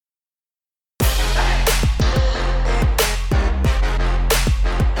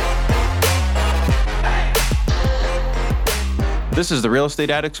This is the Real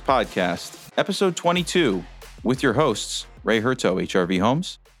Estate Addicts Podcast, episode 22, with your hosts, Ray Herto, HRV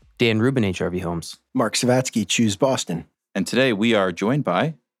Homes. Dan Rubin, HRV Homes. Mark Savatsky, Choose Boston. And today we are joined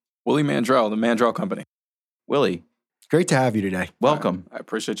by Willie Mandrell, the Mandrell Company. Willie. Great to have you today. Welcome. I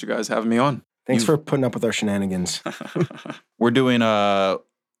appreciate you guys having me on. Thanks for putting up with our shenanigans. We're doing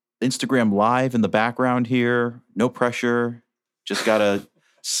Instagram Live in the background here. No pressure. Just got to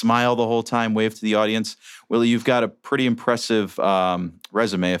smile the whole time, wave to the audience. Willie, you've got a pretty impressive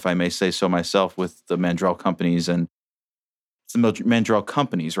resume, if I may say so myself, with the Mandrell Companies. And it's the Mandrell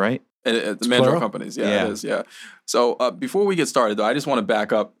Companies, right? The Mandrell Companies, yeah, it is, yeah. So before we get started, though, I just want to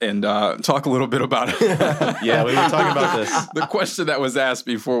back up and talk a little bit about it. Yeah, we were talking about this. The question that was asked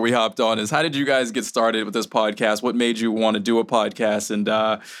before we hopped on is, how did you guys get started with this podcast? What made you want to do a podcast? And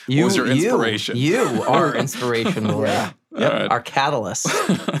what was your inspiration? You are inspiration, Willie. Yeah. Yep. Right. Our catalyst.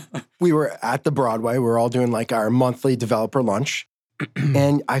 We were at the Broadway. We were all doing like our monthly developer lunch.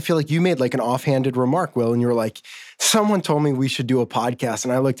 And I feel like you made like an offhanded remark, Will, and you were like, someone told me we should do a podcast.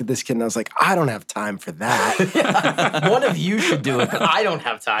 And I looked at this kid and I was like, I don't have time for that. One of you should do it, but I don't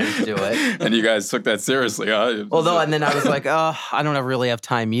have time to do it. And you guys took that seriously, huh? Although, and then I was like, I don't really have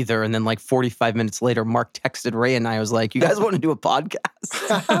time either. And then like 45 minutes later, Mark texted Ray and I was like, you guys want to do a podcast?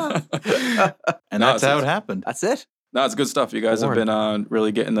 And that's how it happened. That's it. No, it's good stuff. You guys have been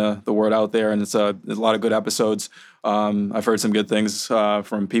really getting the word out there, and there's a lot of good episodes. I've heard some good things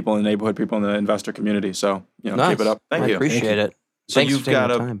from people in the neighborhood, people in the investor community. So, Nice. keep it up. Thank I you. appreciate it. So Thanks you've for taking got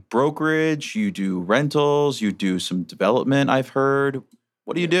the a time. brokerage, you do rentals, you do some development, I've heard.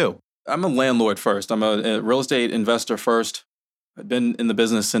 What do you do? I'm a landlord first. I'm a real estate investor first. I've been in the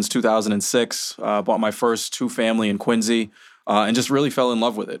business since 2006. Bought my first two-family in Quincy. And just really fell in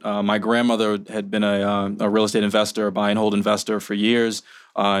love with it. My grandmother had been a real estate investor, a buy and hold investor for years.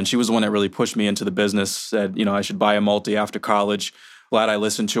 And she was the one that really pushed me into the business, said, I should buy a multi after college. Glad I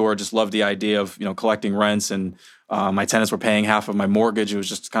listened to her, just loved the idea of, collecting rents. And my tenants were paying half of my mortgage. It was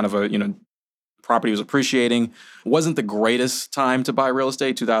just kind of property was appreciating. Wasn't the greatest time to buy real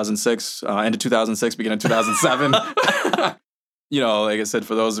estate, 2006, end of 2006, beginning of 2007. Like I said,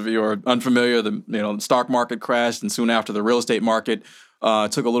 for those of you who are unfamiliar, the stock market crashed, and soon after the real estate market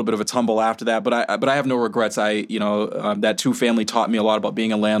took a little bit of a tumble after that. But I have no regrets. That two-family taught me a lot about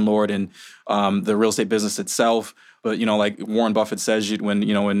being a landlord and the real estate business itself. But like Warren Buffett says, when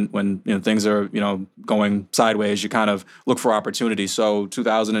things are going sideways, you kind of look for opportunities. So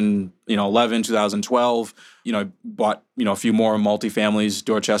 2011, 2012, bought a few more multifamilies,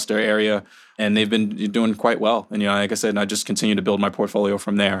 Dorchester area. And they've been doing quite well. And, like I said, I just continue to build my portfolio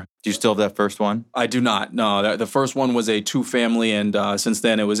from there. Do you still have that first one? I do not. No, the first one was a two-family. And since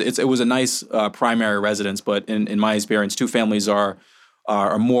then, it was a nice primary residence. But in my experience, two families are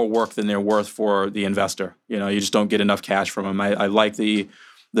more work than they're worth for the investor. You just don't get enough cash from them. I like the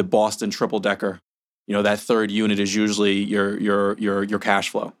Boston triple-decker. That third unit is usually your cash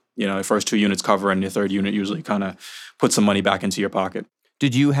flow. The first two units cover, and the third unit usually kind of puts some money back into your pocket.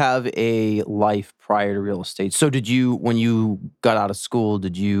 Did you have a life prior to real estate? So when you got out of school,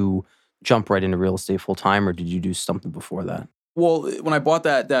 did you jump right into real estate full time, or did you do something before that? Well, when I bought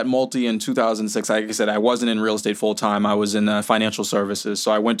that multi in 2006, like I said, I wasn't in real estate full time. I was in financial services.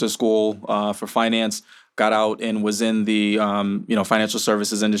 So I went to school for finance, got out, and was in the financial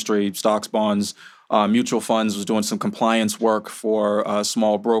services industry, stocks, bonds, mutual funds. Was doing some compliance work for a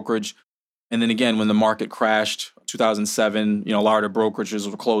small brokerage. And then again, when the market crashed, 2007, a lot of brokerages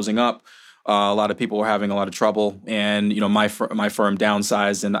were closing up. A lot of people were having a lot of trouble, and my firm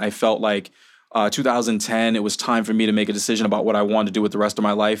downsized. And I felt like 2010, it was time for me to make a decision about what I wanted to do with the rest of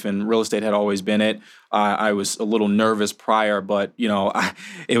my life. And real estate had always been it. I was a little nervous prior, but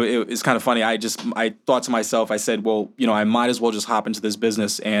it's kind of funny. I thought to myself, I said, well, I might as well just hop into this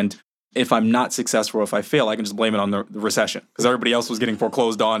business, and if I'm not successful, if I fail, I can just blame it on the recession, because everybody else was getting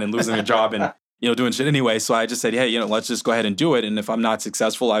foreclosed on and losing a job and doing shit anyway. So I just said, hey, let's just go ahead and do it. And if I'm not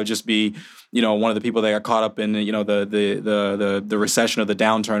successful, I would just be, one of the people that got caught up in, the recession or the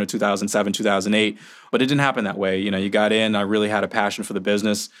downturn of 2007, 2008. But it didn't happen that way. You got in. I really had a passion for the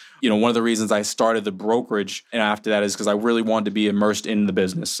business. One of the reasons I started the brokerage and after that is because I really wanted to be immersed in the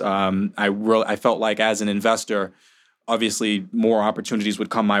business. I felt like as an investor, obviously more opportunities would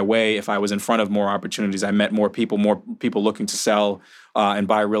come my way if I was in front of more opportunities. I met more people looking to sell and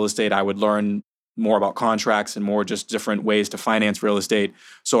buy real estate. I would learn more about contracts and more just different ways to finance real estate.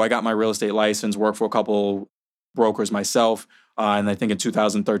 So I got my real estate license, worked for a couple brokers myself. And I think in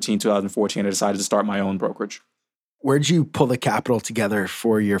 2013, 2014, I decided to start my own brokerage. Where'd you pull the capital together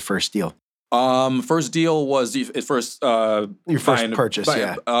for your first deal? First deal was the first Your first purchase,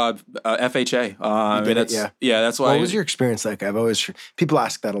 yeah. FHA. You did it, that's yeah. that's why. What was your experience like? People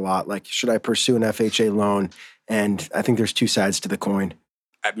ask that a lot. Like, should I pursue an FHA loan? And I think there's two sides to the coin.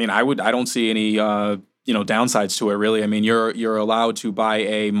 I mean, I don't see any downsides to it really. I mean, you're allowed to buy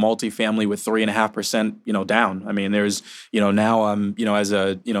a multifamily with 3.5% down. I mean, there's now as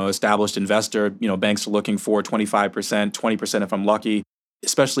a established investor, banks are looking for 25%, 20% if I'm lucky.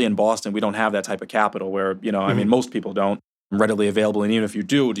 Especially in Boston, we don't have that type of capital where I mean, most people don't readily available, and even if you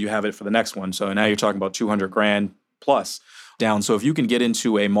do you have it for the next one? So now you're talking about $200,000 plus down. So if you can get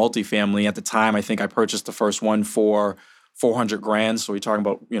into a multifamily, at the time I think I purchased the first one for $400,000. So we're talking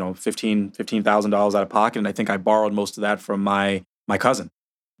about $15,000 out of pocket, and I think I borrowed most of that from my cousin.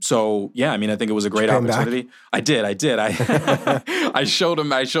 So yeah, I mean, I think it was a great opportunity. I did. I showed him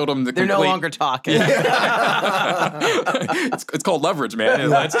the complete. They're no longer talking. It's called leverage, man.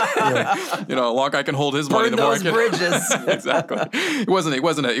 The longer I can hold his money, Burn the more I those can. bridges. Exactly. It was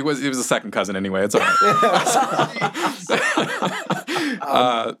a second cousin anyway. It's all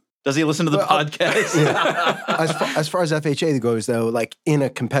right. Does he listen to the podcast? As far as FHA goes, though, like in a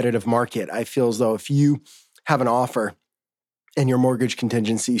competitive market, I feel as though if you have an offer and your mortgage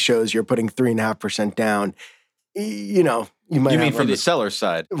contingency shows you're putting 3.5% down, you might. You mean from the seller's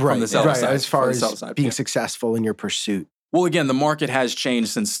side? Right, from the seller's side. As far as being successful in your pursuit. Well, again, the market has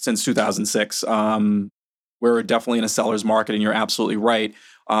changed since 2006. We're definitely in a seller's market, and you're absolutely right.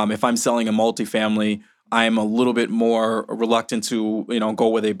 If I'm selling a multifamily, I'm a little bit more reluctant to, go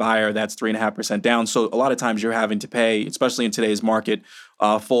with a buyer that's 3.5% down. So a lot of times you're having to pay, especially in today's market,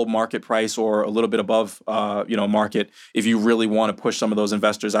 full market price or a little bit above, market if you really want to push some of those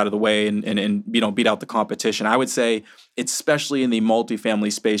investors out of the way and beat out the competition. I would say, especially in the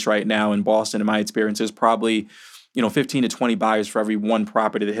multifamily space right now in Boston, in my experience, is probably 15 to 20 buyers for every one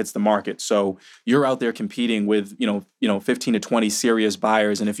property that hits the market. So you're out there competing with 15 to 20 serious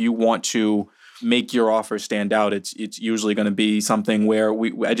buyers, and if you want to make your offer stand out, it's usually going to be something where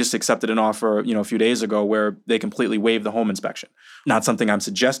I just accepted an offer a few days ago where they completely waived the home inspection. Not something I'm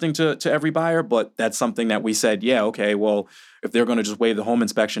suggesting to every buyer, but that's something that we said, yeah, okay, well, if they're going to just waive the home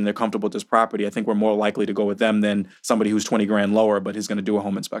inspection, they're comfortable with this property, I think we're more likely to go with them than somebody who's $20,000 lower but is going to do a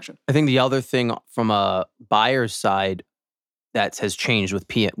home inspection. I think the other thing from a buyer's side that has changed with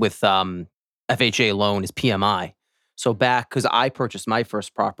FHA loan is PMI. So back, because I purchased my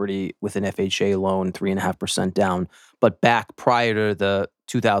first property with an FHA loan, 3.5% down, but back prior to the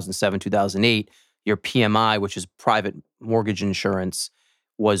 2007, 2008, your PMI, which is private mortgage insurance,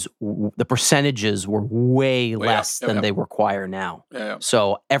 the percentages were way less than they require now. Yeah.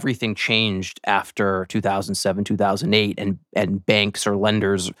 So everything changed after 2007, 2008, and banks or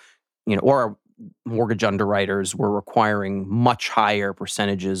lenders, or mortgage underwriters were requiring much higher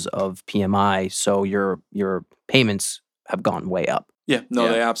percentages of PMI. So your payments have gone way up. Yeah,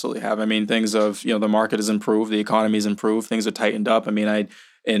 they absolutely have. I mean, things of, the market has improved, the economy's improved, things are tightened up. I mean,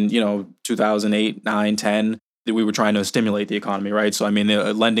 in 2008, 9, 10, we were trying to stimulate the economy, right? So, I mean,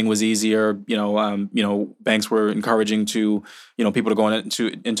 the lending was easier. Banks were encouraging people to go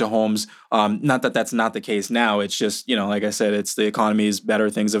into homes. Not that that's not the case now. It's just, like I said, it's the economy is better.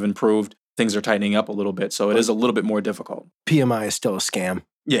 Things have improved. Things are tightening up a little bit. So it is a little bit more difficult. PMI is still a scam.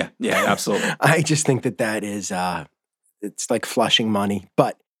 Yeah, absolutely. I just think that is, it's like flushing money.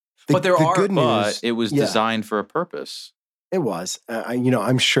 But good news, it was designed for a purpose. It was.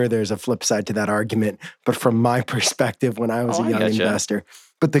 I'm sure there's a flip side to that argument. But from my perspective, when I was a young investor,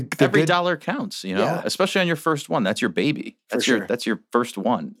 but every dollar counts, especially on your first one. That's your baby. That's your first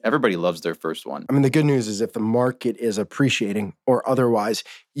one. Everybody loves their first one. I mean, the good news is if the market is appreciating or otherwise,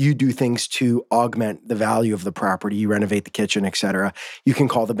 you do things to augment the value of the property, you renovate the kitchen, et cetera. You can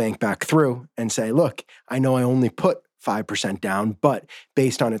call the bank back through and say, look, I know I only put 5% down, but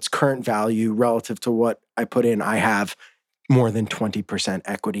based on its current value relative to what I put in, I have more than 20%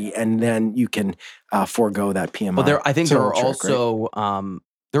 equity, and then you can forego that PMI. Well, I think there are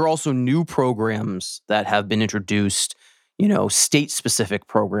also new programs that have been introduced. State-specific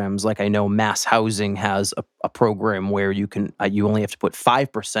programs. Like I know Mass Housing has a program where you can you only have to put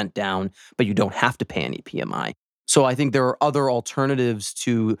 5% down, but you don't have to pay any PMI. So I think there are other alternatives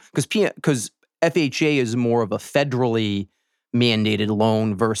to because FHA is more of a federally mandated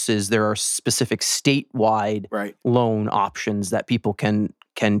loan versus there are specific statewide loan options that people can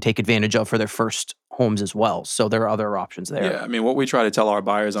take advantage of for their first homes as well. So there are other options there. Yeah, I mean, what we try to tell our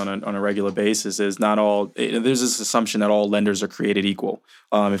buyers on a regular basis is there's this assumption that all lenders are created equal.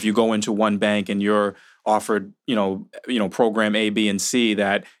 If you go into one bank and you're offered, program A, B, and C,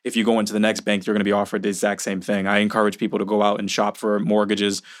 that if you go into the next bank, you're going to be offered the exact same thing. I encourage people to go out and shop for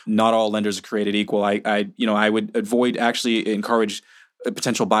mortgages. Not all lenders are created equal. I would encourage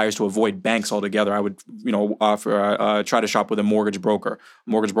potential buyers to avoid banks altogether. I would, try to shop with a mortgage broker. A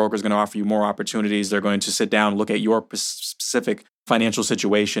mortgage broker is going to offer you more opportunities. They're going to sit down, look at your specific financial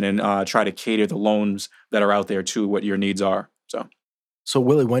situation, and try to cater the loans that are out there to what your needs are. So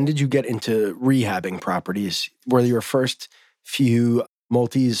Willie, when did you get into rehabbing properties? Were your first few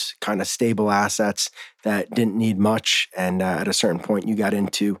multis kind of stable assets that didn't need much, and at a certain point you got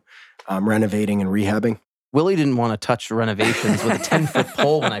into renovating and rehabbing? Willie didn't want to touch renovations with a 10-foot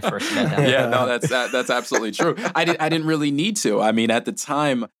pole when I first met him. Yeah, no, that's absolutely true. I didn't really need to. I mean, at the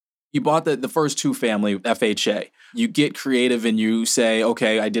time, you bought the first two-family FHA. You get creative and you say,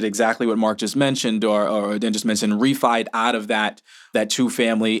 okay, I did exactly what Mark just mentioned, or Dan just mentioned, refied out of that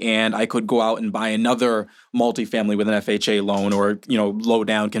two-family, and I could go out and buy another multifamily with an FHA loan, or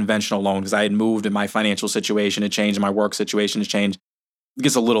low-down conventional loan, because I had moved and my financial situation had changed and my work situation has changed. It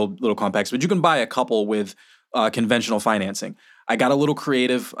gets a little complex, but you can buy a couple with conventional financing. I got a little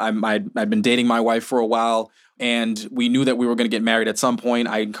creative. I'd been dating my wife for a while, and we knew that we were going to get married at some point.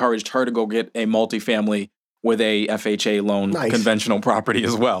 I encouraged her to go get a multifamily with a FHA loan, nice. Conventional property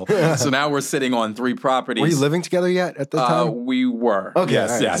as well. So now we're sitting on 3 properties. Were you living together yet at the time? We were. Okay.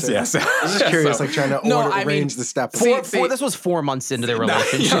 Yes. I was just curious, trying to arrange the steps. This was 4 months into their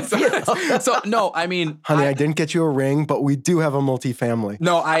relationship. Honey, I didn't get you a ring, but we do have a multifamily.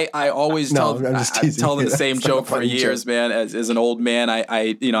 No, I always tell them the same joke for years, man. As an old man,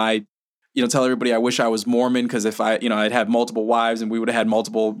 I tell everybody I wish I was Mormon, because if I'd had multiple wives and we would have had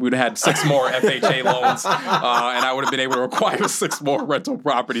 6 more FHA loans, and I would have been able to acquire 6 more rental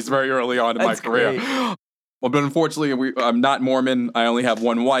properties very early on in my career. Great. Well, but unfortunately, I'm not Mormon. I only have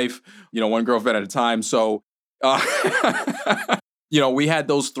one wife, one girlfriend at a time. So, we had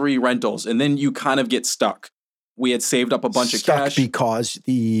those 3 rentals, and then you kind of get stuck. We had saved up a bunch of cash because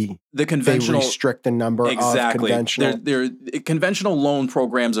the conventional they restrict the number of conventional. Conventional loan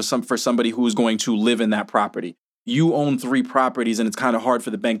programs are for somebody who is going to live in that property. You own 3 properties, and it's kind of hard for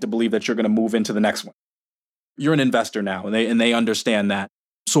the bank to believe that you're going to move into the next one. You're an investor now, and they understand that.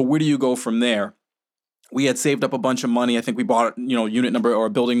 So where do you go from there? We had saved up a bunch of money. I think we bought, unit number or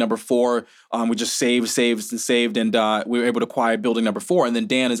building number 4. We just saved, and we were able to acquire building number 4. And then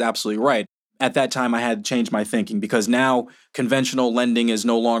Dan is absolutely right. At that time, I had to change my thinking, because now conventional lending is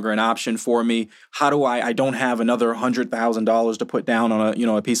no longer an option for me. How do I don't have another $100,000 to put down on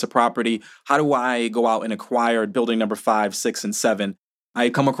a piece of property. How do I go out and acquire building number 5, 6, and 7? I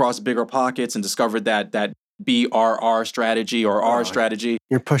had come across Bigger Pockets and discovered that BRR strategy, or R strategy.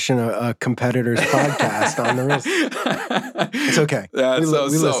 You're pushing a competitor's podcast on the wrist. It's okay.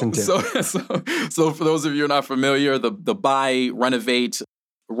 We listen to. So for those of you who are not familiar, the buy, renovate,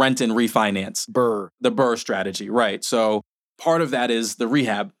 rent, and refinance. The BRRRR strategy, right? So part of that is the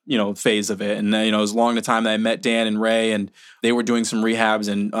rehab, phase of it. And it was long the time that I met Dan and Ray, and they were doing some rehabs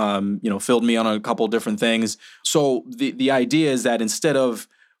and filled me on a couple of different things. So the idea is that instead of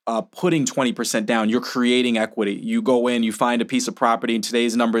putting 20% down, you're creating equity. You go in, you find a piece of property. In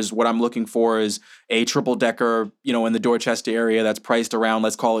today's numbers, what I'm looking for is a triple decker, in the Dorchester area that's priced around,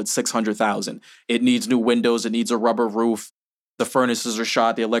 let's call it $600,000. It needs new windows. It needs a rubber roof. The furnaces are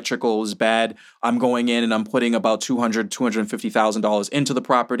shot. The electrical is bad. I'm going in and I'm putting about $250,000 into the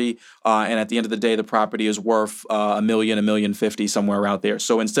property. And at the end of the day, the property is worth $1 million, $1.05 million, somewhere out there.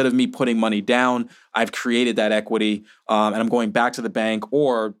 So instead of me putting money down, I've created that equity, and I'm going back to the bank,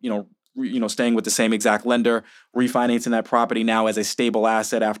 or staying with the same exact lender, refinancing that property now as a stable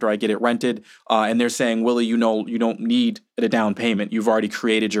asset after I get it rented. And they're saying, Willie, you don't need a down payment. You've already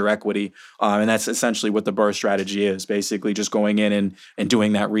created your equity. And that's essentially what the BRRRR strategy is, basically just going in and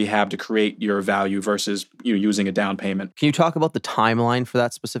doing that rehab to create your value versus using a down payment. Can you talk about the timeline for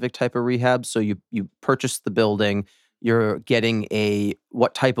that specific type of rehab? So you purchase the building, you're getting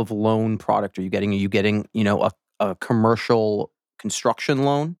what type of loan product are you getting? Are you getting, a commercial construction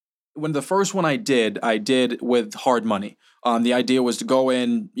loan? When the first one I did with hard money. The idea was to go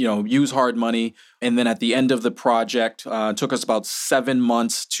in, use hard money, and then at the end of the project, it took us about 7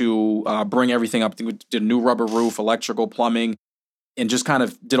 months to bring everything up. We did a new rubber roof, electrical, plumbing, and just kind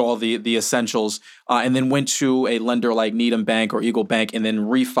of did all the essentials, and then went to a lender like Needham Bank or Eagle Bank, and then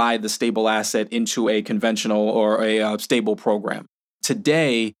refied the stable asset into a conventional or a stable program.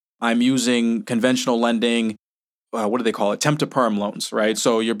 Today, I'm using conventional lending. What do they call it? Temp to perm loans, right?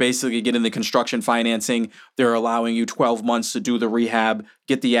 So you're basically getting the construction financing. They're allowing you 12 months to do the rehab,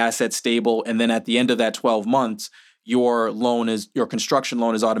 get the asset stable, and then at the end of that 12 months, your construction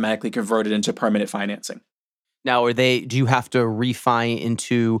loan is automatically converted into permanent financing. Now, do you have to refi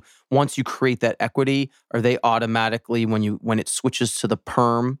into, once you create that equity, are they automatically, when it switches to the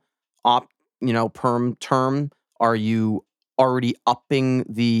perm term, are you already upping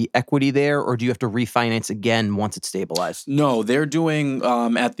the equity there, or do you have to refinance again once it's stabilized? No, they're doing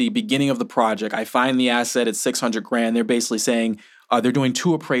at the beginning of the project. I find the asset at $600,000. They're basically saying they're doing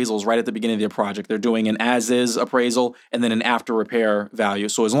two appraisals right at the beginning of their project. They're doing an as-is appraisal and then an after-repair value.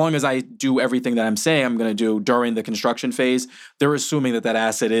 So as long as I do everything that I'm saying I'm going to do during the construction phase, they're assuming that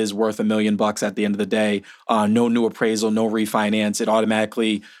asset is worth $1 million at the end of the day. No new appraisal, no refinance. It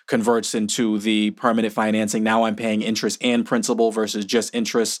automatically converts into the permanent financing. Now I'm paying interest and principal versus just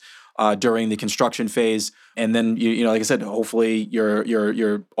interest during the construction phase. And then you know, like I said, hopefully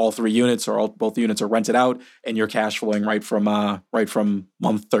your all three units or both units are rented out and you're cash flowing right from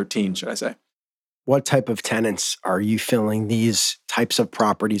month 13, should I say. What type of tenants are you filling these types of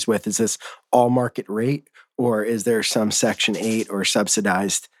properties with? Is this all market rate, or is there some Section 8 or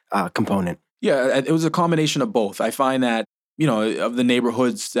subsidized component? Yeah, it was a combination of both. I find that, you know, of the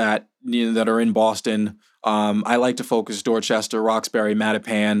neighborhoods that are in Boston, I like to focus Dorchester, Roxbury,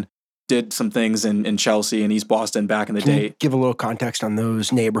 Mattapan. Did some things in Chelsea and East Boston back in the day. You give a little context on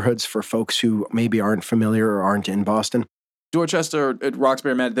those neighborhoods for folks who maybe aren't familiar or aren't in Boston? Dorchester,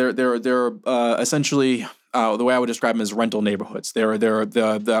 Roxbury, they're essentially the way I would describe them as rental neighborhoods. I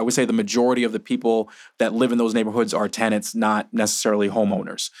would say the majority of the people that live in those neighborhoods are tenants, not necessarily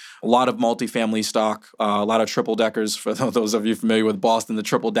homeowners. A lot of multifamily stock, a lot of triple deckers. For those of you familiar with Boston, the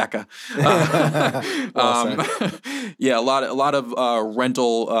triple decker. Yeah, a lot of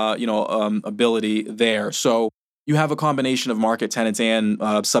rental, ability there. So you have a combination of market tenants and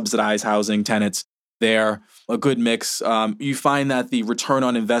subsidized housing tenants. There, a good mix. You find that the return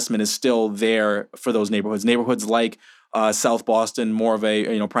on investment is still there for those neighborhoods. Neighborhoods like South Boston, more of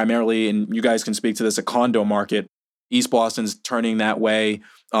a, primarily, and you guys can speak to this, a condo market. East Boston's turning that way.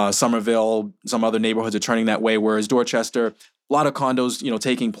 Somerville, some other neighborhoods are turning that way, whereas Dorchester, a lot of condos,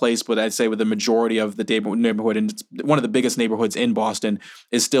 taking place, but I'd say with the majority of the neighborhood, and it's one of the biggest neighborhoods in Boston,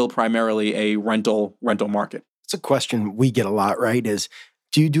 is still primarily a rental market. It's a question we get a lot, right?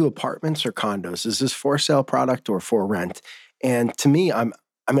 Do you do apartments or condos? Is this for sale product or for rent? And to me, I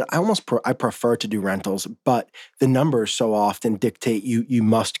prefer to do rentals, but the numbers so often dictate you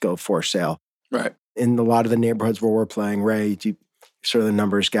must go for sale. Right. In a lot of the neighborhoods where we're playing, Ray, you're sort of the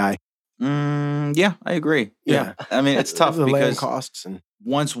numbers guy. Yeah, I agree. Yeah. I mean, it's tough the because land costs and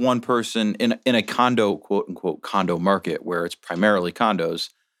once one person in a condo, quote unquote, condo market where it's primarily condos,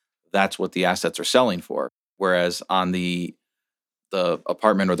 that's what the assets are selling for. Whereas on the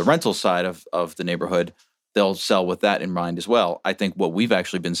apartment or the rental side of the neighborhood, they'll sell with that in mind as well. I think what we've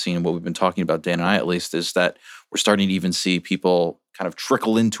actually been seeing, what we've been talking about, Dan and I at least, is that we're starting to even see people kind of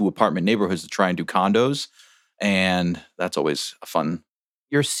trickle into apartment neighborhoods to try and do condos. And that's always a fun.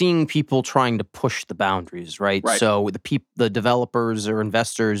 You're seeing people trying to push the boundaries, right? So the developers or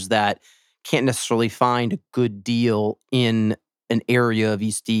investors that can't necessarily find a good deal in an area of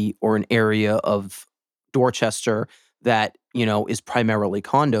East D or an area of Dorchester that, is primarily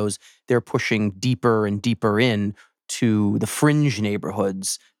condos, they're pushing deeper and deeper in to the fringe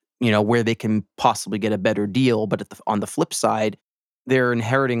neighborhoods, where they can possibly get a better deal. But on the flip side, they're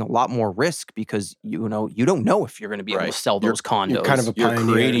inheriting a lot more risk because, you don't know if you're going to be able to sell those condos. You're kind of a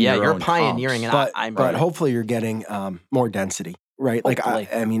pioneer. You're pioneering. But hopefully you're getting more density, right? Hopefully.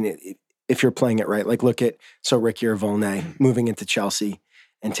 Like, I mean, if you're playing it right, like look at, Ricky Volney moving into Chelsea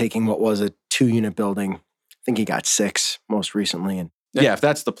and taking what was a 2-unit building. I think he got 6 most recently. And yeah, if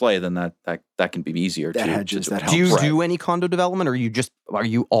that's the play, then that can be easier. That hedges, that helps. Do you do any condo development, or are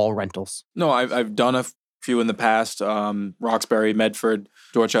you all rentals? No, I've done a few in the past, Roxbury, Medford,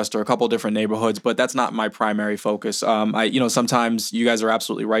 Dorchester, a couple different neighborhoods, but that's not my primary focus. Sometimes you guys are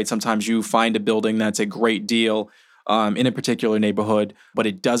absolutely right. Sometimes you find a building that's a great deal in a particular neighborhood, but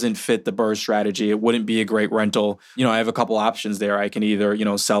it doesn't fit the BRRRR strategy. It wouldn't be a great rental. I have a couple options there. I can either,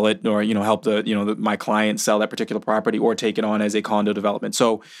 sell it or, help my client sell that particular property or take it on as a condo development.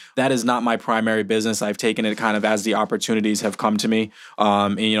 So that is not my primary business. I've taken it kind of as the opportunities have come to me,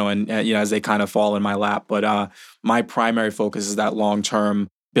 as they kind of fall in my lap. But my primary focus is that long-term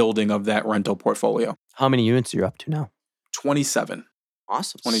building of that rental portfolio. How many units are you up to now? 27.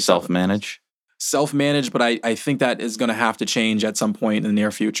 Awesome. 27. Self-managed, but I think that is going to have to change at some point in the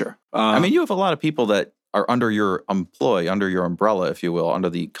near future. You have a lot of people that are under your umbrella, if you will, under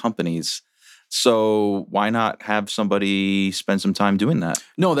the companies So why not have somebody spend some time doing that?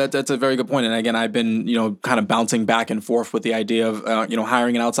 No, that's a very good point. And again, I've been, kind of bouncing back and forth with the idea of,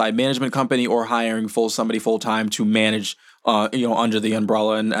 hiring an outside management company or hiring somebody full time to manage, under the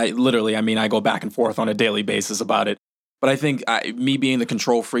umbrella. And I go back and forth on a daily basis about it. But I think me being the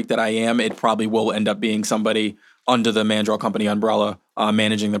control freak that I am, it probably will end up being somebody under the Mandrell Company umbrella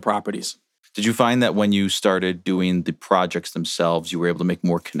managing the properties. Did you find that when you started doing the projects themselves, you were able to make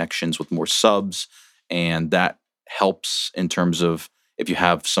more connections with more subs, and that helps in terms of if you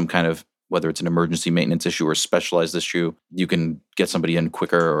have some kind of, whether it's an emergency maintenance issue or a specialized issue, you can get somebody in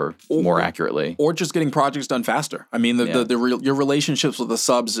quicker or more accurately. Or just getting projects done faster. I mean, your relationships with the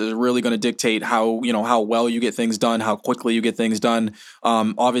subs is really going to dictate how well you get things done, how quickly you get things done.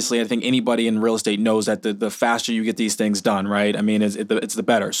 Obviously, I think anybody in real estate knows that the faster you get these things done, right? I mean, it's the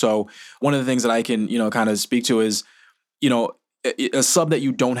better. So one of the things that I can, kind of speak to is, a sub that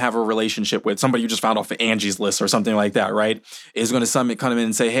you don't have a relationship with, somebody you just found off of Angie's List or something like that, right, is going to come in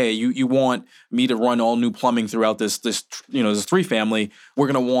and say, hey, you want me to run all new plumbing throughout this 3-family,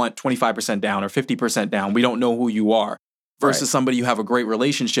 we're going to want 25% down or 50% down. We don't know who you are. Versus somebody you have a great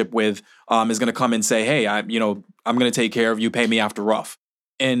relationship with is going to come and say, hey, I'm going to take care of you, pay me after rough.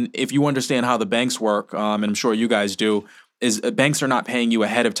 And if you understand how the banks work, and I'm sure you guys do, is banks are not paying you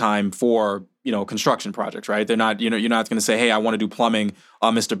ahead of time for construction projects, right? They're not, you're not going to say, hey, I want to do plumbing,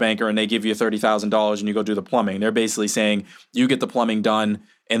 Mr. Banker, and they give you $30,000 and you go do the plumbing. They're basically saying you get the plumbing done,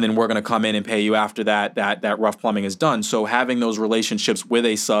 and then we're going to come in and pay you after that rough plumbing is done. So having those relationships with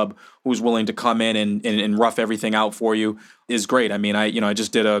a sub who's willing to come in and rough everything out for you is great. I mean, I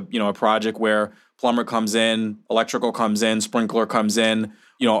just did a project where plumber comes in, electrical comes in, sprinkler comes in,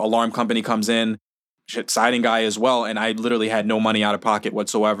 alarm company comes in, siding guy as well, and I literally had no money out of pocket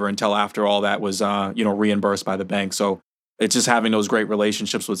whatsoever until after all that was reimbursed by the bank. So it's just having those great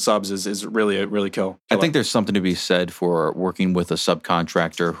relationships with subs is really killer. I think there's something to be said for working with a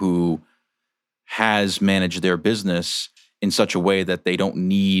subcontractor who has managed their business in such a way that they don't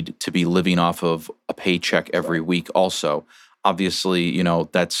need to be living off of a paycheck every week also. Obviously,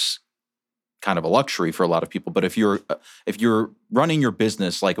 that's kind of a luxury for a lot of people, but if you're running your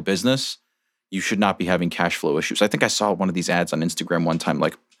business like a business, you should not be having cash flow issues. I think I saw one of these ads on Instagram one time,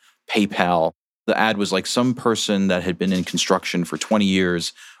 like PayPal. The ad was like some person that had been in construction for 20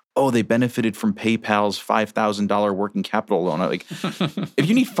 years. Oh, they benefited from PayPal's $5,000 working capital loan. Like, if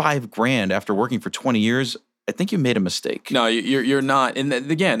you need $5,000 after working for 20 years, I think you made a mistake. No, you're not. And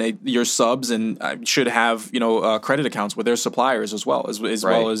again, your subs and should have credit accounts with their suppliers as well as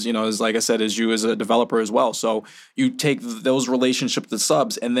well as as like I said, as you as a developer as well. So you take those relationships with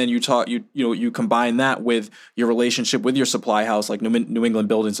subs, and then you combine that with your relationship with your supply house, like New England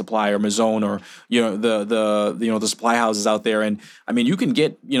Building Supply or Mazzone or the supply houses out there. And I mean, you can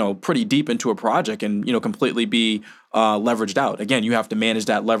get pretty deep into a project and completely be leveraged out. Again, you have to manage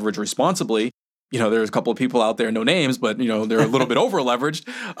that leverage responsibly. There's a couple of people out there, no names, but they're a little bit over leveraged.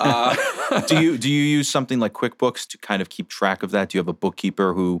 Do you use something like QuickBooks to kind of keep track of that? Do you have a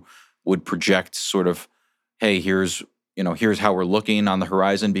bookkeeper who would project sort of, hey, here's how we're looking on the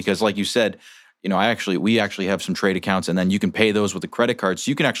horizon? Because like you said, we actually have some trade accounts, and then you can pay those with a credit card,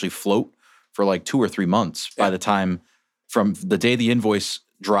 so you can actually float for like 2 or 3 months by the time from the day the invoice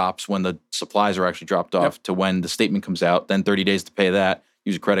drops, when the supplies are actually dropped off, to when the statement comes out. Then 30 days to pay that.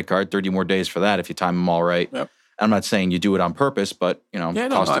 Use a credit card, 30 more days for that if you time them all right. Yep. I'm not saying you do it on purpose, but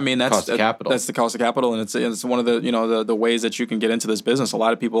cost of capital. That's the cost of capital, and it's one of the the ways that you can get into this business. A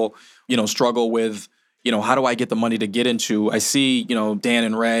lot of people struggle with how do I get the money to get into? I see Dan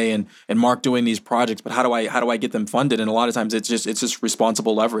and Ray and Mark doing these projects, but how do I get them funded? And a lot of times it's just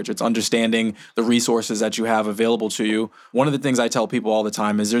responsible leverage. It's understanding the resources that you have available to you. One of the things I tell people all the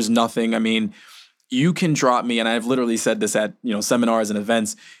time is there's nothing. I mean, you can drop me, and I've literally said this at seminars and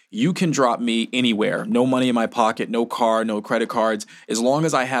events, you can drop me anywhere. No money in my pocket, no car, no credit cards. As long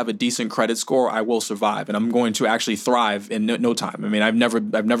as I have a decent credit score, I will survive, and I'm going to actually thrive in no time. I mean, I've never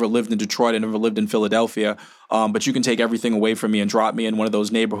lived in Detroit, I never lived in Philadelphia, but you can take everything away from me and drop me in one of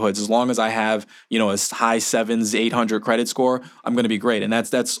those neighborhoods. As long as I have a high 700, 800 credit score, I'm going to be great. And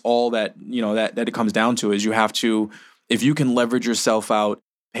that's all that that it comes down to is you have to, if you can leverage yourself out,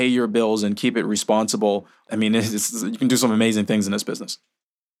 pay your bills, and keep it responsible. I mean, you can do some amazing things in this business.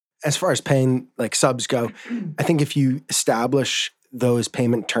 As far as paying like subs go, I think if you establish those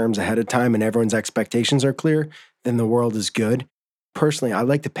payment terms ahead of time and everyone's expectations are clear, then the world is good. Personally, I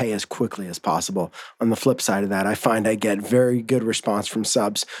like to pay as quickly as possible. On the flip side of that, I find I get very good response from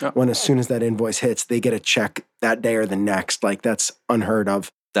subs when as soon as that invoice hits, they get a check that day or the next. Like, that's unheard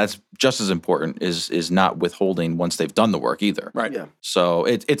of. that's just as important is not withholding once they've done the work either. Right. Yeah. So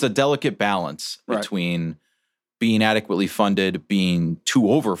it's a delicate balance between being adequately funded, being too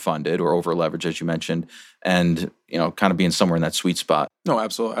overfunded or over leveraged, as you mentioned, and kind of being somewhere in that sweet spot. No,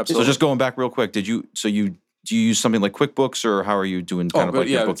 absolutely. So just going back real quick, do you use something like QuickBooks, or how are you doing your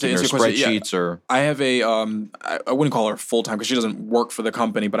bookkeeping, or spreadsheets? Or I have a I wouldn't call her full time because she doesn't work for the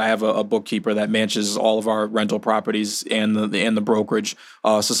company, but I have a bookkeeper that manages all of our rental properties and the brokerage.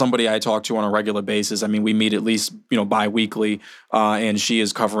 So somebody I talk to on a regular basis. I mean, we meet at least bi-weekly, and she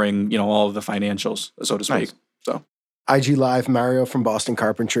is covering all of the financials, so to speak. Nice. So IG Live, Mario from Boston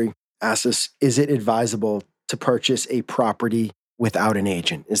Carpentry asks us, is it advisable to purchase a property without an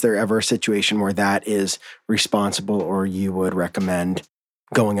agent? Is there ever a situation where that is responsible, or you would recommend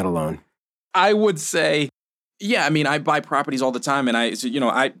going it alone? I would say, yeah. I mean, I buy properties all the time, and I tell you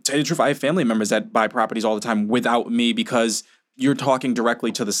the truth, I have family members that buy properties all the time without me because you're talking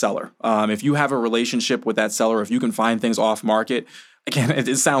directly to the seller. If you have a relationship with that seller, if you can find things off market, again,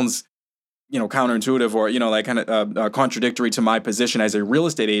 it sounds counterintuitive or kind of contradictory to my position as a real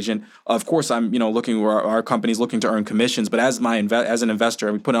estate agent. Of course, I'm looking where our company's looking to earn commissions, but as an investor,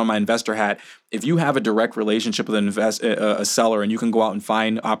 and we put on my investor hat. If you have a direct relationship with a seller and you can go out and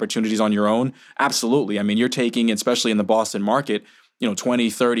find opportunities on your own, absolutely. I mean, you're taking, especially in the Boston market, $20,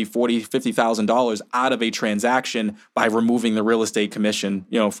 $30, $40, $50,000 out of a transaction by removing the real estate commission,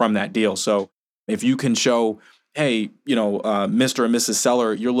 from that deal. So if you can show, hey, Mr. and Mrs.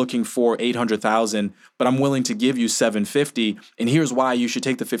 Seller, you're looking for $800,000, but I'm willing to give you $750,000, and here's why you should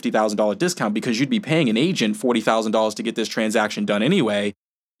take the $50,000 discount, because you'd be paying an agent $40,000 to get this transaction done anyway.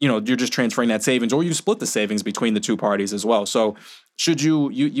 You're just transferring that savings, or you split the savings between the two parties as well. So should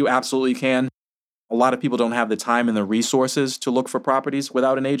you absolutely can. A lot of people don't have the time and the resources to look for properties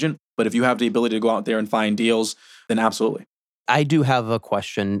without an agent, but if you have the ability to go out there and find deals, then absolutely. I do have a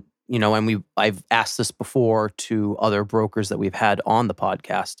question. And I've asked this before to other brokers that we've had on the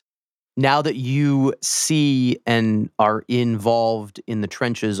podcast. Now that you see and are involved in the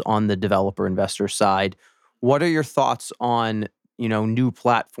trenches on the developer investor side, what are your thoughts on, new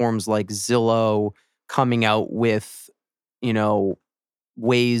platforms like Zillow coming out with,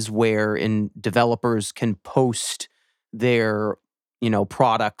 ways where developers can post their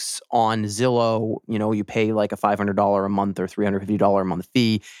products on Zillow? You pay like a $500 a month or $350 a month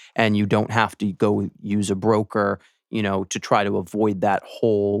fee, and you don't have to go use a broker, to try to avoid that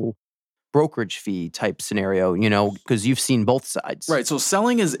whole brokerage fee type scenario, because you've seen both sides. Right. So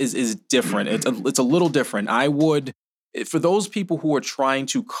selling is different. It's a little different. I would, for those people who are trying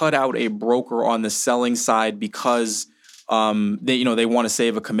to cut out a broker on the selling side because they want to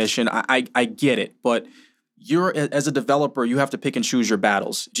save a commission, I get it, but as a developer, you have to pick and choose your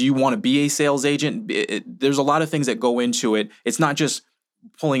battles. Do you want to be a sales agent? There's a lot of things that go into it. It's not just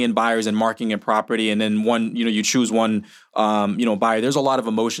pulling in buyers and marketing a property and then you choose one, buyer. There's a lot of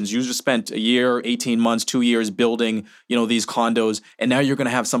emotions. You just spent a year, 18 months, 2 years building, these condos. And now you're going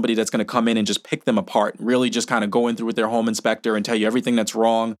to have somebody that's going to come in and just pick them apart, really just kind of go in through with their home inspector and tell you everything that's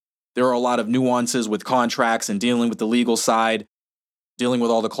wrong. There are a lot of nuances with contracts and dealing with the legal side, dealing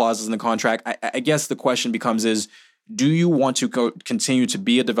with all the clauses in the contract. I guess the question becomes do you want to continue to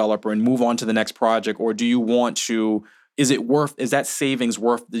be a developer and move on to the next project, or do you want to, is that savings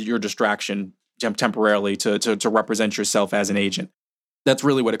worth your distraction temporarily to represent yourself as an agent? That's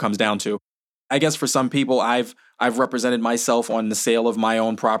really what it comes down to. I guess for some people, I've represented myself on the sale of my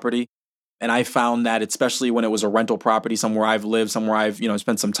own property, and I found that, especially when it was a rental property, somewhere I've lived, somewhere I've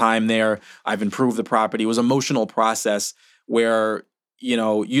spent some time there, I've improved the property. It was an emotional process where you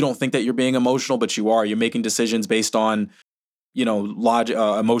don't think that you're being emotional, but you are. You're making decisions based on, logic,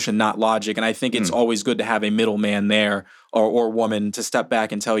 emotion, not logic. And I think it's always good to have a middleman there or woman to step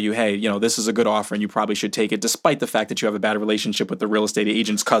back and tell you, hey, this is a good offer and you probably should take it, despite the fact that you have a bad relationship with the real estate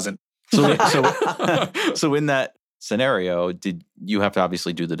agent's cousin. So in that scenario, did you have to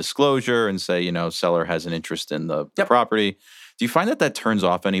obviously do the disclosure and say, seller has an interest in the property? Do you find that turns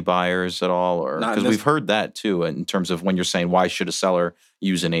off any buyers at all? Or because we've heard that too, in terms of when you're saying, why should a seller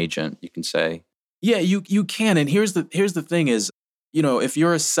use an agent? You can say, yeah, you can. And here's the thing is, if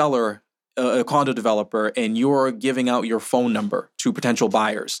you're a seller, a condo developer, and you're giving out your phone number to potential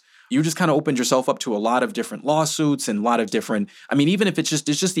buyers, you just kind of opened yourself up to a lot of different lawsuits and a lot of different, even if it's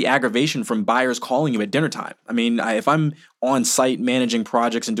just the aggravation from buyers calling you at dinner time. If I'm on site managing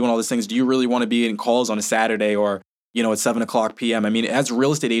projects and doing all these things, do you really want to be in calls on a Saturday or at 7:00 p.m.? As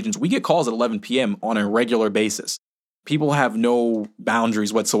real estate agents, we get calls at 11 p.m. on a regular basis. People have no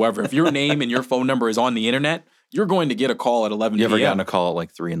boundaries whatsoever. If your name and your phone number is on the internet, you're going to get a call at 11 You p.m. ever gotten a call at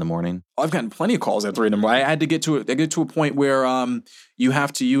like 3 a.m? I've gotten plenty of calls at 3 a.m. I had to get to a point where you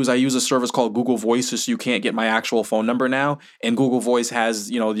have to use. I use a service called Google Voice, so you can't get my actual phone number now. And Google Voice has,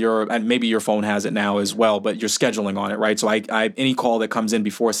 and maybe your phone has it now as well, but you're scheduling on it, right? So I any call that comes in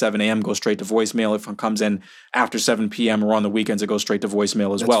before 7 a.m. goes straight to voicemail. If it comes in after 7 p.m. or on the weekends, it goes straight to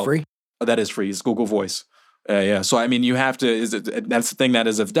voicemail as well. That's free? That is free. It's Google Voice. Yeah. So, I mean, you have to, that's the thing that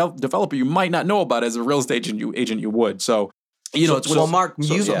as a developer, you might not know about. As a real estate agent, you would. So, Mark,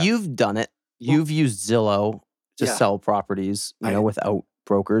 you've done it. You've used Zillow to sell properties, without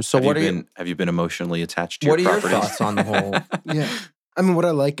brokers. So have you been emotionally attached to your properties? What are your thoughts on the whole? Yeah. I mean, what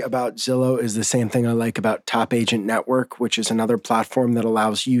I like about Zillow is the same thing I like about Top Agent Network, which is another platform that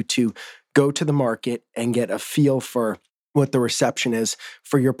allows you to go to the market and get a feel for what the reception is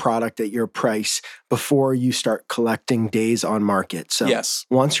for your product at your price before you start collecting days on market. So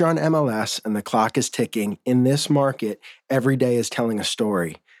once you're on MLS and the clock is ticking, in this market, every day is telling a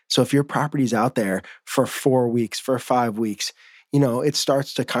story. So if your property's out there for 4 weeks, for 5 weeks, it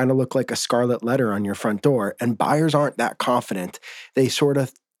starts to kind of look like a scarlet letter on your front door. And buyers aren't that confident. They sort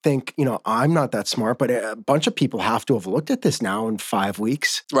of think, I'm not that smart, but a bunch of people have to have looked at this now in 5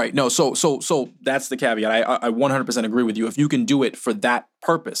 weeks. Right. No. So that's the caveat. I 100% agree with you. If you can do it for that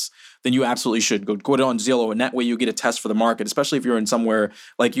purpose, then you absolutely should go it on Zillow, and that way you get a test for the market. Especially if you're in somewhere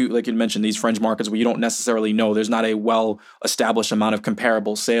like you mentioned, these fringe markets where you don't necessarily know, there's not a well established amount of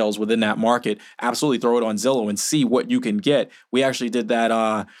comparable sales within that market. Absolutely, throw it on Zillow and see what you can get. We actually did that.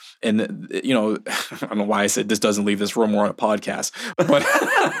 And I don't know why I said this doesn't leave this room or on a podcast,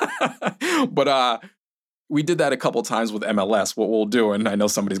 but we did that a couple times with MLS. What we'll do, and I know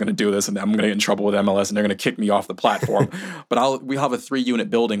somebody's going to do this, and I'm going to get in trouble with MLS, and they're going to kick me off the platform. But we have a 3-unit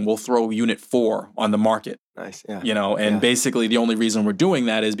building. We'll throw unit 4 on the market. Nice, yeah. And basically the only reason we're doing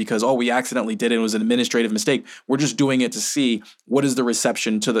that is because we accidentally did it. It was an administrative mistake. We're just doing it to see what is the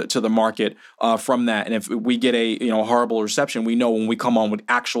reception to the market from that. And if we get a horrible reception, we know when we come on with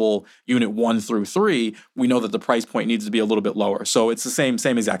actual unit 1 through 3, we know that the price point needs to be a little bit lower. So it's the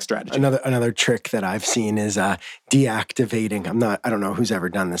same exact strategy. Another trick that I've seen is deactivating. I don't know who's ever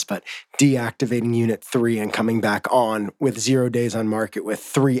done this, but deactivating unit 3 and coming back on with 0 days on market with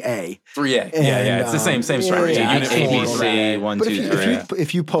 3A. 3A. Yeah. It's the same strategy. Unit ABC, 1, 2, 3.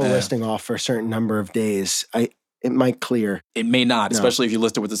 If you pull a listing off for a certain number of days, it might clear. It may not, especially if you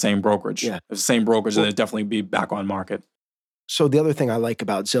list it with the same brokerage. Yeah. If it's the same brokerage, then it'd definitely be back on market. So the other thing I like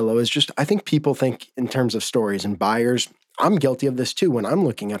about Zillow is just, I think people think in terms of stories, and buyers, I'm guilty of this too. When I'm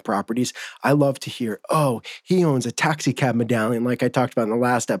looking at properties, I love to hear, he owns a taxi cab medallion, like I talked about in the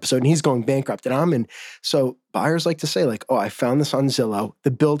last episode, and he's going bankrupt. And I'm in. So buyers like to say, I found this on Zillow.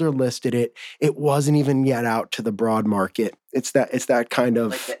 The builder listed it. It wasn't even yet out to the broad market. It's that kind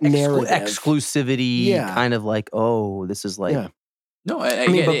of narrative. Exclusivity, kind of like, this is like... Yeah. No, but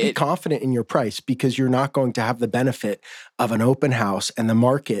be confident in your price, because you're not going to have the benefit of an open house and the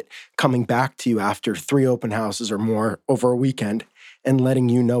market coming back to you after 3 open houses or more over a weekend and letting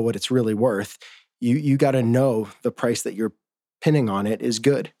you know what it's really worth. You got to know the price that you're pinning on it is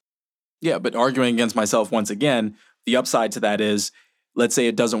good. Yeah, but arguing against myself once again, the upside to that is, let's say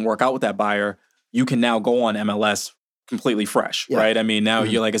it doesn't work out with that buyer, you can now go on MLS completely fresh, right? I mean, now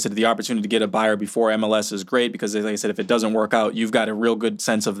like I said, the opportunity to get a buyer before MLS is great, because like I said, if it doesn't work out, you've got a real good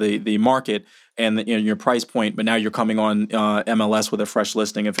sense of the market and your price point, but now you're coming on MLS with a fresh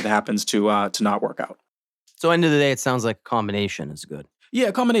listing if it happens to not work out. So end of the day, it sounds like a combination is good. Yeah,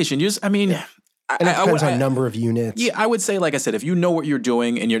 a combination. And it depends on number of units. Yeah, I would say, like I said, if you know what you're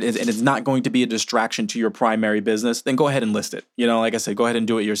doing and it's not going to be a distraction to your primary business, then go ahead and list it. Like I said, go ahead and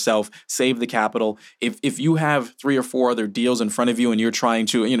do it yourself. Save the capital. If you have 3 or 4 other deals in front of you and you're trying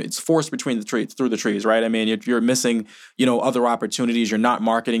to, it's forced through the trees, right? I mean, you're missing, other opportunities. You're not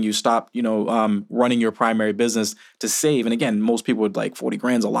marketing. You stop, running your primary business to save. And again, most people would like 40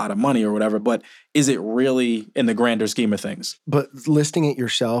 grand's a lot of money or whatever, but is it really in the grander scheme of things? But listing it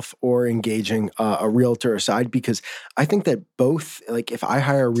yourself or engaging a realtor aside, because I think that both, like if I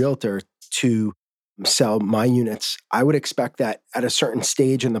hire a realtor to sell my units, I would expect that at a certain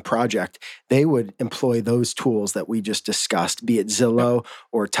stage in the project, they would employ those tools that we just discussed, be it Zillow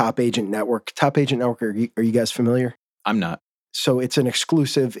or Top Agent Network. Top Agent Network, are you guys familiar? I'm not. So it's a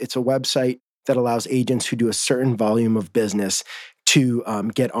website that allows agents who do a certain volume of business to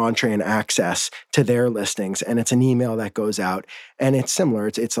get entree and access to their listings. And it's an email that goes out, and it's similar.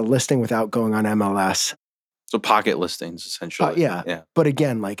 It's a listing without going on MLS. So pocket listings, essentially. Yeah. But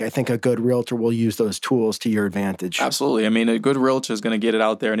again, like I think a good realtor will use those tools to your advantage. Absolutely. I mean, a good realtor is going to get it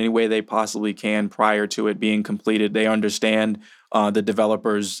out there in any way they possibly can prior to it being completed. They understand the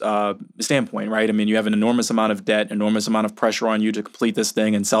developer's standpoint, right? I mean, you have an enormous amount of debt, enormous amount of pressure on you to complete this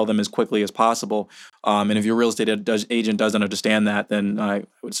thing and sell them as quickly as possible. And if your real estate agent doesn't understand that, then I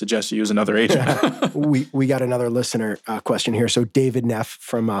would suggest you use another agent. We got another listener question here. So David Neff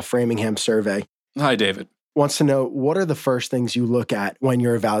from Framingham Survey. Hi, David. Wants to know, what are the first things you look at when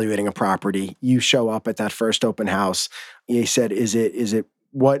you're evaluating a property? You show up at that first open house. He said, is it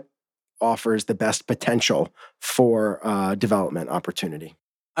what offers the best potential for development opportunity?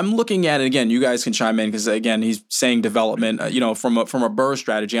 I'm looking at it again. You guys can chime in because again, he's saying development. From a BRRRR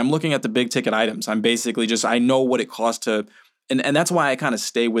strategy, I'm looking at the big ticket items. I'm basically I know what it costs to, and that's why I kind of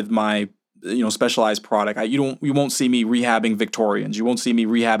stay with my specialized product. You won't see me rehabbing Victorians. You won't see me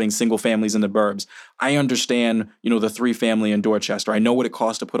rehabbing single families in the burbs. I understand, the 3-family in Dorchester. I know what it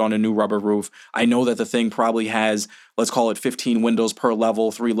costs to put on a new rubber roof. I know that the thing probably has, let's call it 15 windows per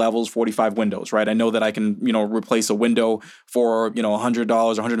level, 3 levels, 45 windows, right? I know that I can, replace a window for, $100,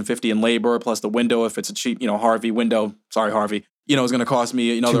 $150 in labor, plus the window if it's a cheap, Harvey window. Sorry, Harvey. It's going to cost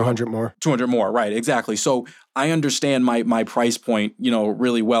me another 200 more. 200 more, right? Exactly. So I understand my price point,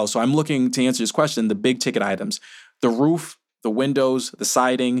 really well. So I'm looking to answer this question: the big ticket items, the roof, the windows, the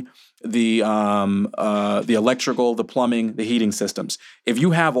siding, the electrical, the plumbing, the heating systems. If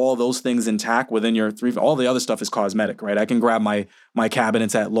you have all those things intact within your all the other stuff is cosmetic, right? I can grab my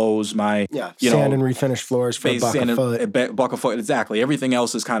cabinets at Lowe's, sand and refinish floors for $1 a foot. Exactly. Everything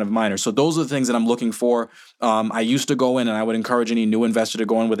else is kind of minor. So those are the things that I'm looking for. I used to go in, and I would encourage any new investor to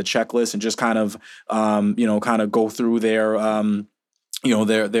go in with a checklist and just kind of go through their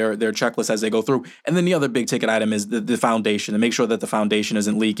their checklist as they go through. And then the other big ticket item is the foundation, and make sure that the foundation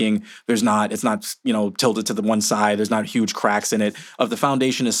isn't leaking. It's not tilted to the one side. There's not huge cracks in it. If the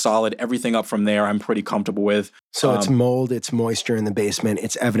foundation is solid, everything up from there, I'm pretty comfortable with. So it's mold, it's moisture in the basement,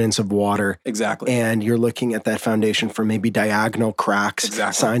 it's evidence of water. Exactly. And you're looking at that foundation for maybe diagonal cracks,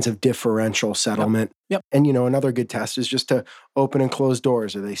 signs of differential settlement. Yep. And, another good test is just to open and close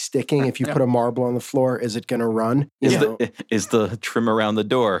doors. Are they sticking? If you put a marble on the floor, is it going to run? Is the trim around the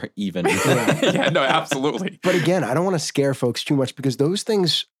door even? Yeah, no, absolutely. But again, I don't want to scare folks too much, because those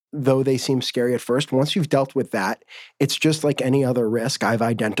things, though they seem scary at first, once you've dealt with that, it's just like any other risk. I've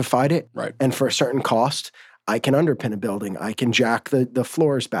identified it. Right. And for a certain cost, I can underpin a building. I can jack the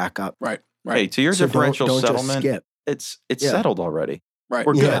floors back up. Right. Hey, to your differential don't settlement, just skip. it's settled already. Right.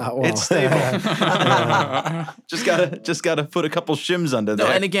 We're good. Yeah, well, it's stable. Just gotta put a couple shims under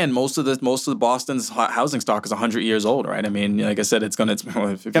there. And again, most of the Boston's housing stock is 100 years old, right? I mean, like I said, it's kind of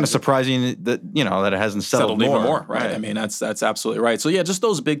surprising that that it hasn't settled even more, right? I mean, that's absolutely right. So yeah, just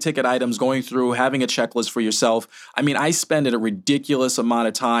those big ticket items, going through, having a checklist for yourself. I mean, I spend a ridiculous amount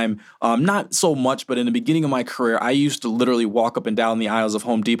of time, not so much, but in the beginning of my career, I used to literally walk up and down the aisles of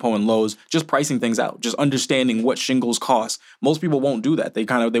Home Depot and Lowe's, just pricing things out, just understanding what shingles cost. Most people won't do that. They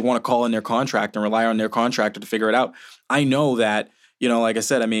want to call in their contractor and rely on their contractor to figure it out. I know that, like I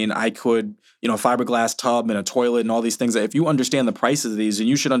said, I mean, I could, a fiberglass tub and a toilet and all these things. If you understand the prices of these, and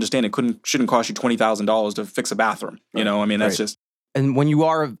you should understand it shouldn't cost you $20,000 to fix a bathroom. I mean, that's just. And when you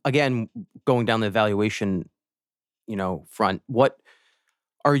are, again, going down the evaluation, front, what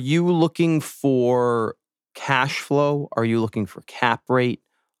are you looking for? Cash flow? Are you looking for cap rate?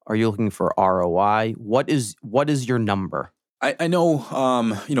 Are you looking for ROI? What is your number? I know,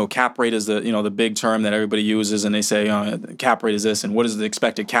 cap rate is the big term that everybody uses, and they say cap rate is this, and what is the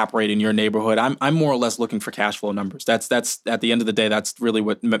expected cap rate in your neighborhood? I'm more or less looking for cash flow numbers. That's at the end of the day, that's really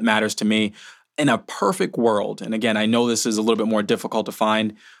what matters to me. In a perfect world, and again, I know this is a little bit more difficult to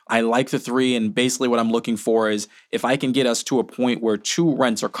find, I like the 3, and basically what I'm looking for is if I can get us to a point where 2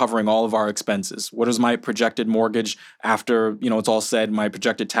 rents are covering all of our expenses. What is my projected mortgage after, it's all said, my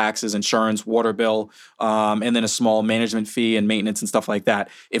projected taxes, insurance, water bill, and then a small management fee and maintenance and stuff like that.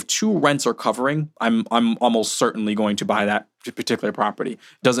 If 2 rents are covering, I'm almost certainly going to buy that particular property.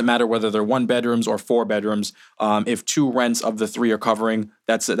 Doesn't matter whether they're 1 bedrooms or 4 bedrooms. If 2 rents of the 3 are covering,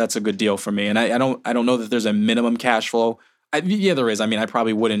 that's a good deal for me. And I don't know that there's a minimum cash flow. Yeah, there is. I mean, I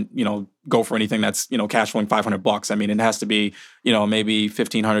probably wouldn't, go for anything that's, cash flowing $500. I mean, it has to be, maybe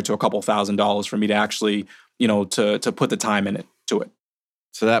 $1,500 to a couple $1,000s for me to actually, to put the time in it to it.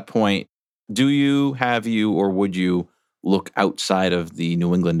 To that point, or would you look outside of the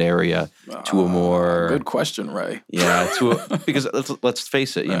New England area to a more good question, Ray? Yeah, because let's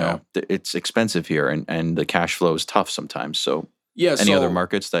face it, it's expensive here, and the cash flow is tough sometimes. So, any other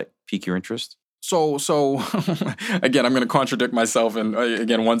markets that pique your interest? So again, I'm going to contradict myself, and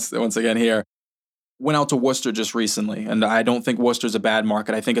again, once again here, went out to Worcester just recently, and I don't think Worcester's a bad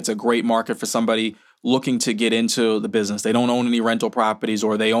market. I think it's a great market for somebody looking to get into the business. They don't own any rental properties,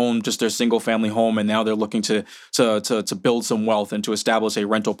 or they own just their single family home, and now they're looking to build some wealth and to establish a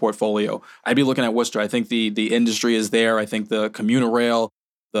rental portfolio. I'd be looking at Worcester. I think the industry is there. I think the commuter rail,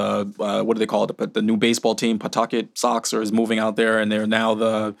 the what do they call it? The new baseball team, Pawtucket Sox, is moving out there, and they're now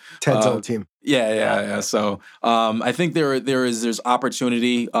the Ted's old team. Yeah. So I think there's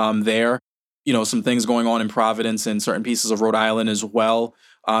opportunity there. Some things going on in Providence and certain pieces of Rhode Island as well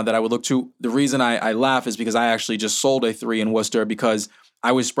that I would look to. The reason I laugh is because I actually just sold a 3 in Worcester because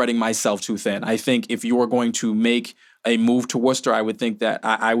I was spreading myself too thin. I think if you are going to make a move to Worcester, I would think that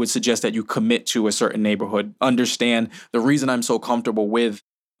I would suggest that you commit to a certain neighborhood. Understand the reason I'm so comfortable with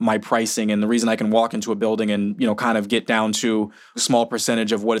my pricing and the reason I can walk into a building and, kind of get down to a small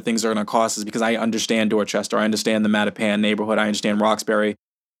percentage of what things are going to cost is because I understand Dorchester. I understand the Mattapan neighborhood. I understand Roxbury.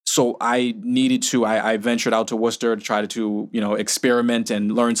 So I ventured out to Worcester to try to experiment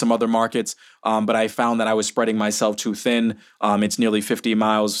and learn some other markets. But I found that I was spreading myself too thin. It's nearly 50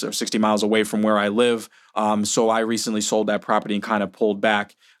 miles or 60 miles away from where I live. So I recently sold that property and kind of pulled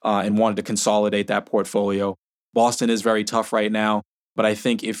back and wanted to consolidate that portfolio. Boston is very tough right now, but I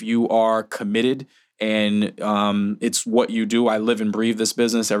think if you are committed and it's what you do, I live and breathe this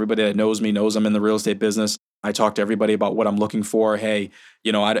business. Everybody that knows me knows I'm in the real estate business. I talk to everybody about what I'm looking for. Hey,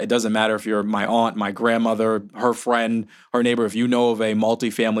 it doesn't matter if you're my aunt, my grandmother, her friend, her neighbor. If you know of a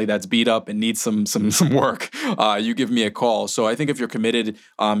multifamily that's beat up and needs some work, you give me a call. So I think if you're committed,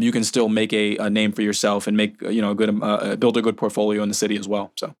 you can still make a name for yourself and make build a good portfolio in the city as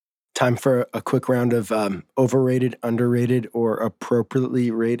well. So time for a quick round of overrated, underrated, or appropriately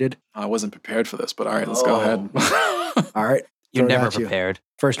rated. I wasn't prepared for this, but all right, let's go ahead. All right, you're never prepared.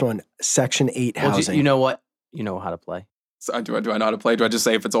 First one, Section 8 housing. You know what? You know how to play. So do I know how to play? Do I just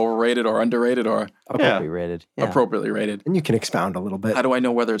say if it's overrated or underrated or appropriately rated? Yeah. Appropriately rated. And you can expound a little bit. How do I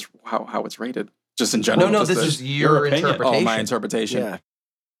know whether it's how it's rated? Just in general. No, this is your interpretation. Oh, my interpretation. Yeah.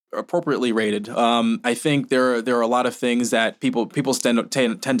 Appropriately rated. I think there are a lot of things that people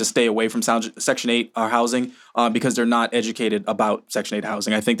tend to stay away from Section 8 housing because they're not educated about Section 8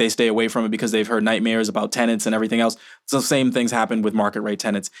 housing. I think they stay away from it because they've heard nightmares about tenants and everything else. So the same things happen with market rate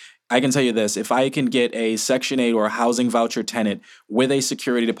tenants. I can tell you this, if I can get a Section 8 or a housing voucher tenant with a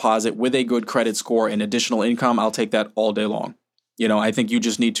security deposit, with a good credit score and additional income, I'll take that all day long. I think you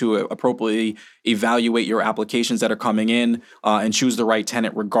just need to appropriately evaluate your applications that are coming in and choose the right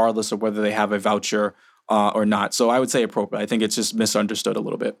tenant regardless of whether they have a voucher or not. So I would say appropriate. I think it's just misunderstood a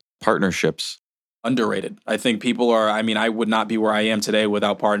little bit. Partnerships. Underrated. I think people I would not be where I am today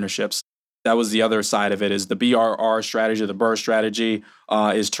without partnerships. That was the other side of it is the BRR strategy, the BRRRR strategy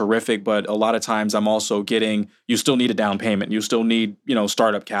is terrific. But a lot of times I'm also you still need a down payment. You still need,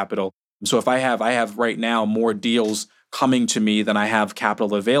 startup capital. So if I have right now more deals coming to me than I have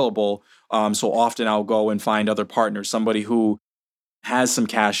capital available. So often I'll go and find other partners, somebody who has some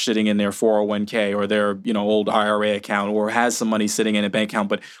cash sitting in their 401k or their old IRA account, or has some money sitting in a bank account,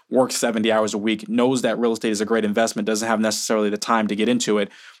 but works 70 hours a week, knows that real estate is a great investment, doesn't have necessarily the time to get into it.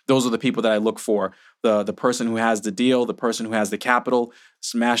 Those are the people that I look for. The person who has the deal, the person who has the capital,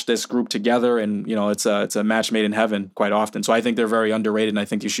 smash this group together, and it's a match made in heaven quite often. So I think they're very underrated, and I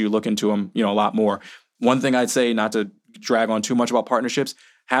think you should look into them a lot more. One thing I'd say, not to drag on too much about partnerships,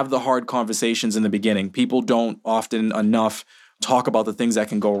 have the hard conversations in the beginning. People don't often enough talk about the things that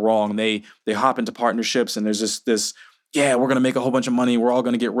can go wrong. They hop into partnerships and there's this we're going to make a whole bunch of money. We're all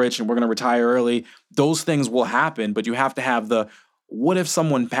going to get rich and we're going to retire early. Those things will happen, but you have to have what if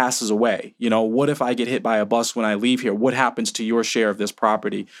someone passes away? What if I get hit by a bus when I leave here? What happens to your share of this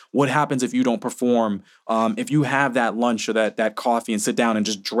property? What happens if you don't perform? If you have that lunch or that coffee and sit down and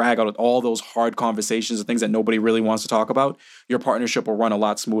just drag out all those hard conversations and things that nobody really wants to talk about, your partnership will run a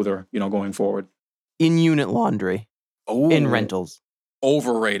lot smoother, going forward. In-unit laundry. In rentals.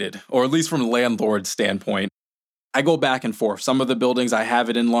 Overrated, or at least from a landlord standpoint. I go back and forth. Some of the buildings I have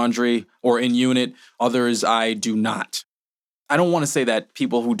it in laundry or in unit. Others I do not. I don't want to say that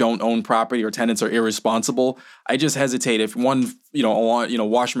people who don't own property or tenants are irresponsible. I just hesitate if one,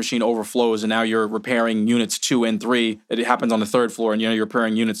 washing machine overflows and now you're repairing units 2 and 3. It happens on the 3rd floor, and you're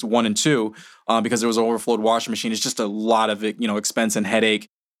repairing units 1 and 2 because there was an overflowed washing machine. It's just a lot of expense and headache.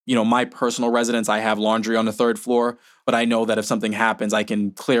 my personal residence, I have laundry on the 3rd floor, but I know that if something happens, I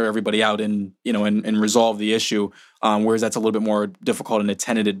can clear everybody out and resolve the issue. Whereas that's a little bit more difficult in a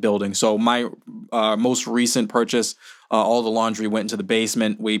tenanted building. So my most recent purchase, all the laundry went into the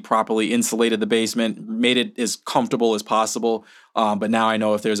basement. We properly insulated the basement, made it as comfortable as possible. But now I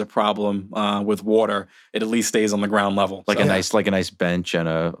know if there's a problem with water, it at least stays on the ground level. Like a nice bench and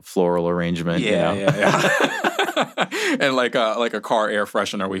a floral arrangement. Yeah. And like a car air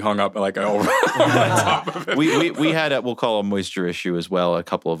freshener, we hung up like over top of it. We had we'll call a moisture issue as well. A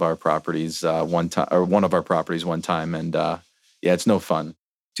couple of our properties one of our properties one time, and it's no fun.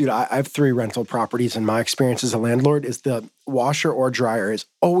 Dude, I have 3 rental properties, and my experience as a landlord is the washer or dryer is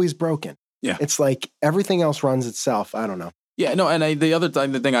always broken. Yeah, it's like everything else runs itself. I don't know. Yeah, no, and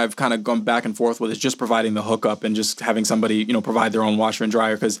the thing I've kind of gone back and forth with is just providing the hookup and just having somebody provide their own washer and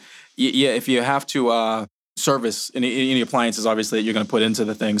dryer, because if you have to service any appliances, obviously, that you're going to put into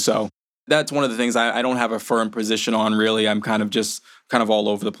the thing. So that's one of the things I don't have a firm position on, really. I'm kind of all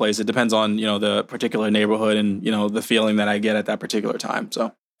over the place. It depends on, the particular neighborhood and, the feeling that I get at that particular time.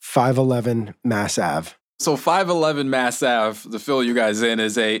 So 511 Mass Ave. So 511 Mass Ave, to fill you guys in,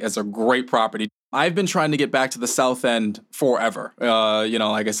 is a great property. I've been trying to get back to the South End forever.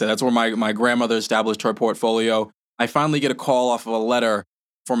 Like I said, that's where my grandmother established her portfolio. I finally get a call off of a letter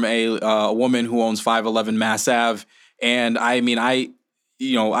from a woman who owns 511 Mass Ave. And I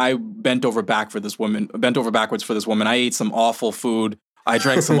bent over backwards for this woman. I ate some awful food. I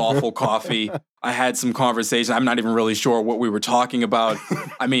drank some awful coffee. I had some conversation. I'm not even really sure what we were talking about.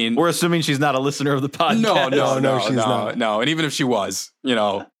 I mean, we're assuming she's not a listener of the podcast. No, she's not. No. And even if she was,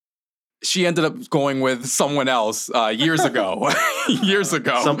 she ended up going with someone else years ago.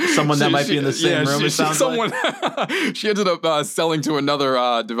 Someone that might be in the same room. She ended up selling to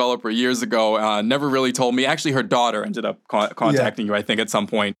another developer years ago. Never really told me. Actually, her daughter ended up contacting you, I think, at some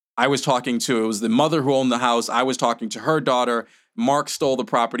point. It was the mother who owned the house. I was talking to her daughter. Mark stole the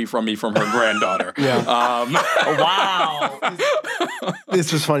property from me from her granddaughter. Wow.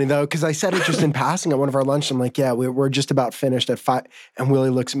 This was funny, though, because I said it just in passing at one of our lunch. I'm like, yeah, we're just about finished at 5. And Willie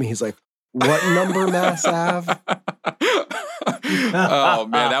looks at me. He's like, what number Mass Ave? Oh,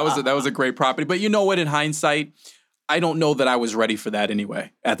 man, that was a great property. But you know what? In hindsight, I don't know that I was ready for that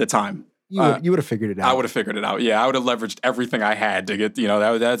anyway at the time. You would have figured it out. I would have figured it out. Yeah, I would have leveraged everything I had to get,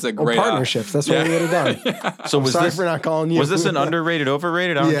 that's a great... partnerships. That's what we would have done. Yeah. So sorry for not calling you. Was this an underrated,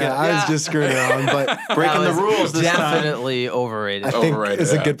 overrated? I was just screwing around, but... breaking the rules this time. Definitely overrated. I think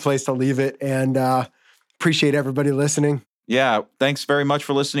it's a good place to leave it, and appreciate everybody listening. Yeah, thanks very much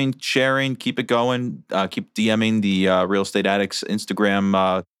for listening, sharing, keep it going. Keep DMing the Real Estate Addicts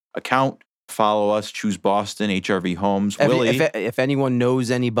Instagram account. Follow us, Choose Boston, HRV Homes. Willie. If anyone knows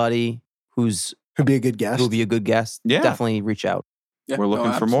anybody who'd be a good guest, definitely reach out. Yeah, we're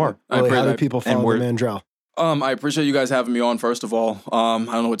looking for more. How do people follow the Mandrell? I appreciate you guys having me on, first of all. I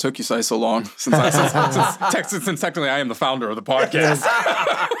don't know what took you so long, since technically I am the founder of the podcast.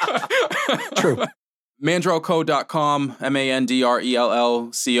 True. Mandrellco.com,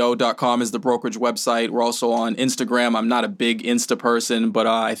 MANDRELLCO.com is the brokerage website. We're also on Instagram. I'm not a big Insta person, but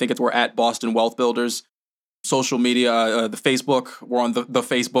I think we're at Boston Wealth Builders. Social media, the Facebook, we're on the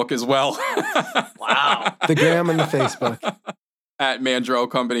Facebook as well. Wow. The gram and the Facebook. At Mandrell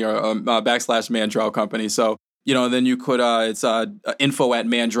Company or /Mandrell Company. So, then you could, it's info at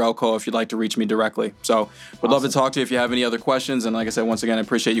Mandrellco if you'd like to reach me directly. So would love to talk to you if you have any other questions. And like I said, once again, I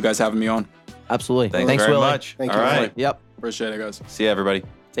appreciate you guys having me on. Absolutely. Thanks very Willie. much. Thank you. All right. Yep. Appreciate it, guys. See you, everybody.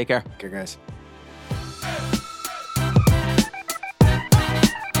 Take care. Okay, guys.